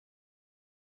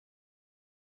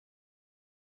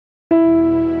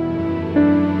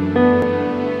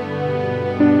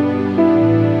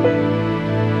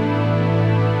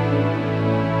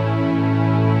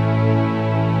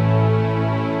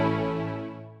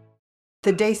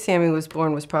The day Sammy was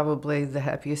born was probably the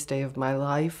happiest day of my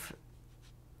life.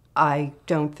 I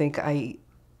don't think I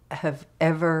have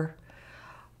ever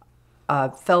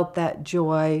felt that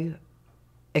joy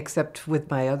except with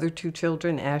my other two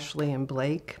children, Ashley and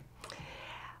Blake.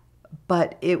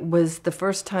 But it was the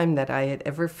first time that I had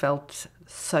ever felt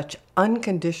such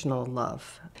unconditional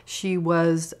love. She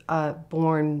was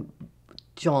born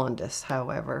jaundice,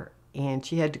 however, and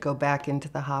she had to go back into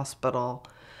the hospital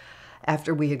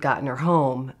after we had gotten her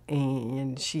home,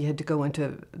 and she had to go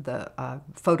into the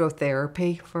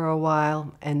phototherapy for a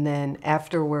while, and then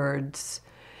afterwards,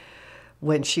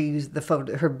 when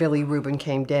her bilirubin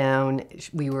came down,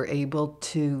 we were able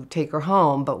to take her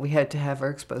home, but we had to have her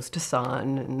exposed to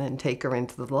sun and then take her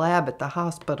into the lab at the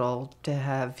hospital to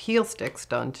have heel sticks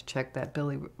done to check that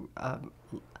bilirubin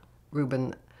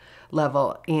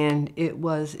level. And it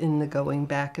was in the going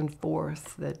back and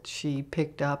forth that she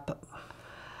picked up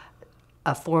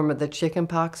a form of the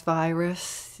chickenpox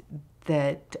virus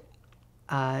that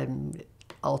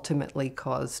ultimately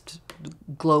caused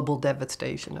global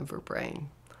devastation of her brain.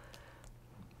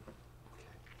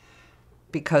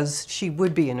 Because she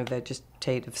would be in a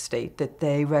vegetative state, that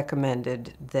they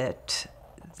recommended that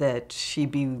she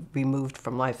be removed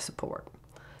from life support.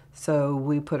 So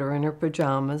we put her in her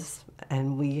pajamas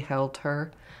and we held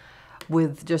her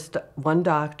with just one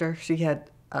doctor. She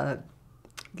had a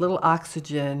little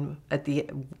oxygen at the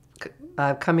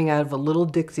coming out of a little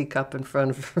Dixie cup in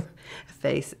front of her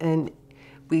face, and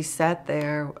we sat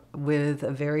there with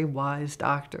a very wise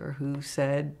doctor who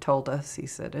told us, he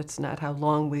said, it's not how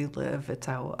long we live, it's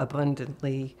how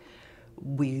abundantly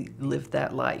we live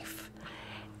that life.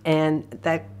 And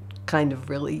that kind of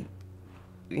really,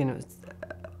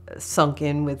 sunk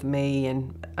in with me,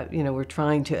 and, we're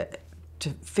trying to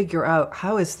figure out,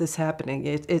 how is this happening?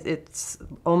 It's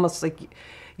almost like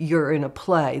you're in a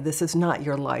play. This is not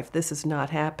your life. This is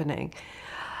not happening.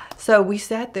 So we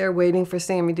sat there waiting for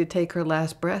Sammy to take her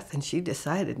last breath, and she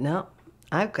decided, no,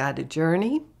 I've got a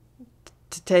journey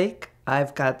to take.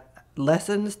 I've got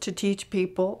lessons to teach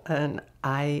people, and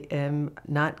I am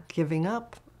not giving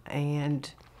up.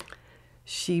 And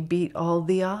she beat all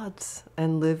the odds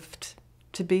and lived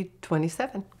to be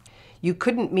 27. You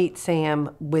couldn't meet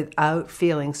Sam without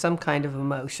feeling some kind of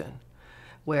emotion,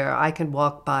 where I can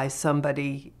walk by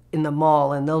somebody in the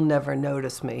mall and they'll never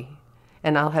notice me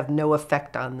and I'll have no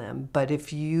effect on them. But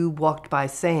if you walked by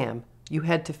Sam, you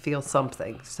had to feel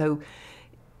something. So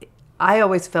I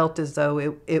always felt as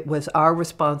though it was our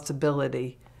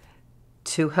responsibility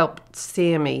to help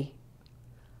Sammy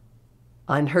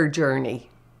on her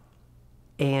journey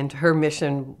and her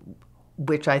mission,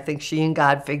 which I think she and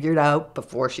God figured out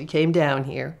before she came down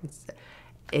here,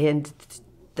 and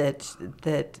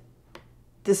that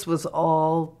this was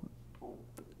all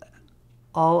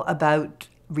about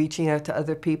reaching out to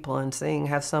other people and seeing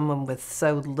how someone with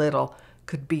so little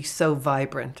could be so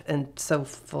vibrant and so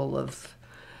full of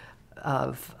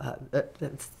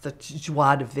the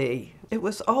joie de vivre. It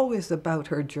was always about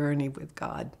her journey with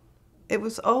God. It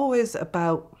was always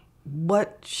about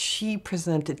what she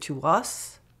presented to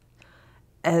us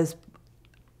as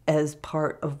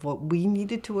part of what we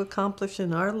needed to accomplish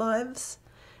in our lives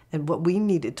and what we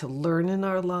needed to learn in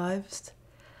our lives.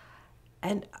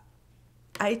 And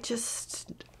I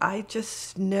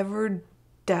just never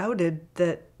doubted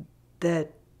that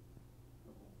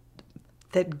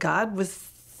God was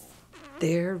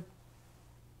there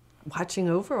watching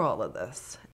over all of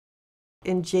this.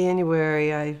 In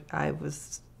January, I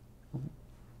was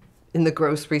in the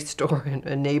grocery store, and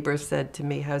a neighbor said to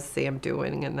me, how's Sam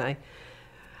doing? And I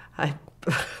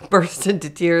burst into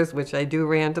tears, which I do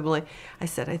randomly. I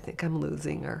said, I think I'm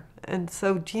losing her. And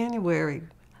so January,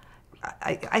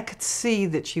 I could see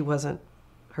that she wasn't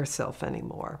herself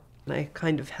anymore. And I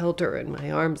kind of held her in my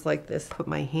arms like this, put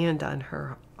my hand on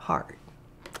her heart,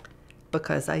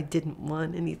 because I didn't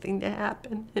want anything to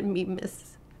happen and me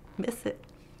miss it.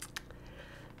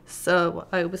 So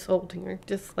I was holding her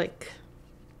just like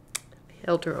I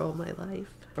held her all my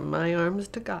life, from my arms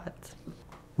to God's.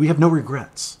 We have no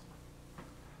regrets.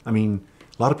 I mean,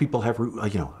 a lot of people have, I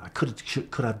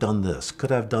could have done this,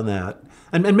 could have done that.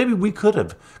 And maybe we could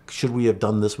have. Should we have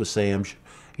done this with Sam?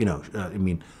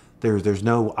 There's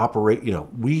no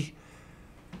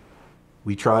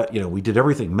we tried, we did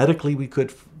everything medically we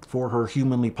could for her,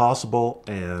 humanly possible,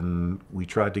 and we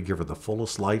tried to give her the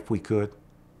fullest life we could.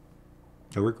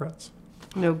 No regrets.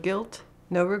 No guilt,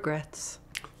 no regrets.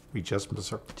 We just miss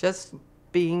her. Just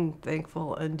being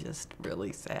thankful and just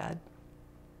really sad.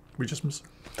 We just miss her.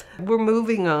 We're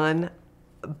moving on,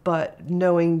 but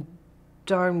knowing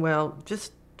darn well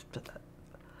just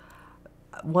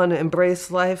want to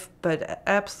embrace life, but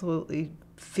absolutely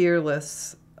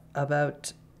fearless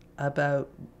about about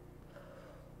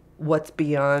what's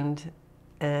beyond,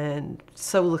 and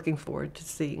so looking forward to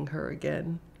seeing her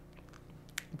again.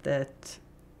 That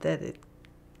it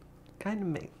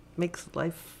kind of makes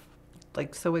life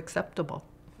like so acceptable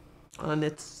on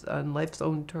life's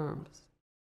own terms.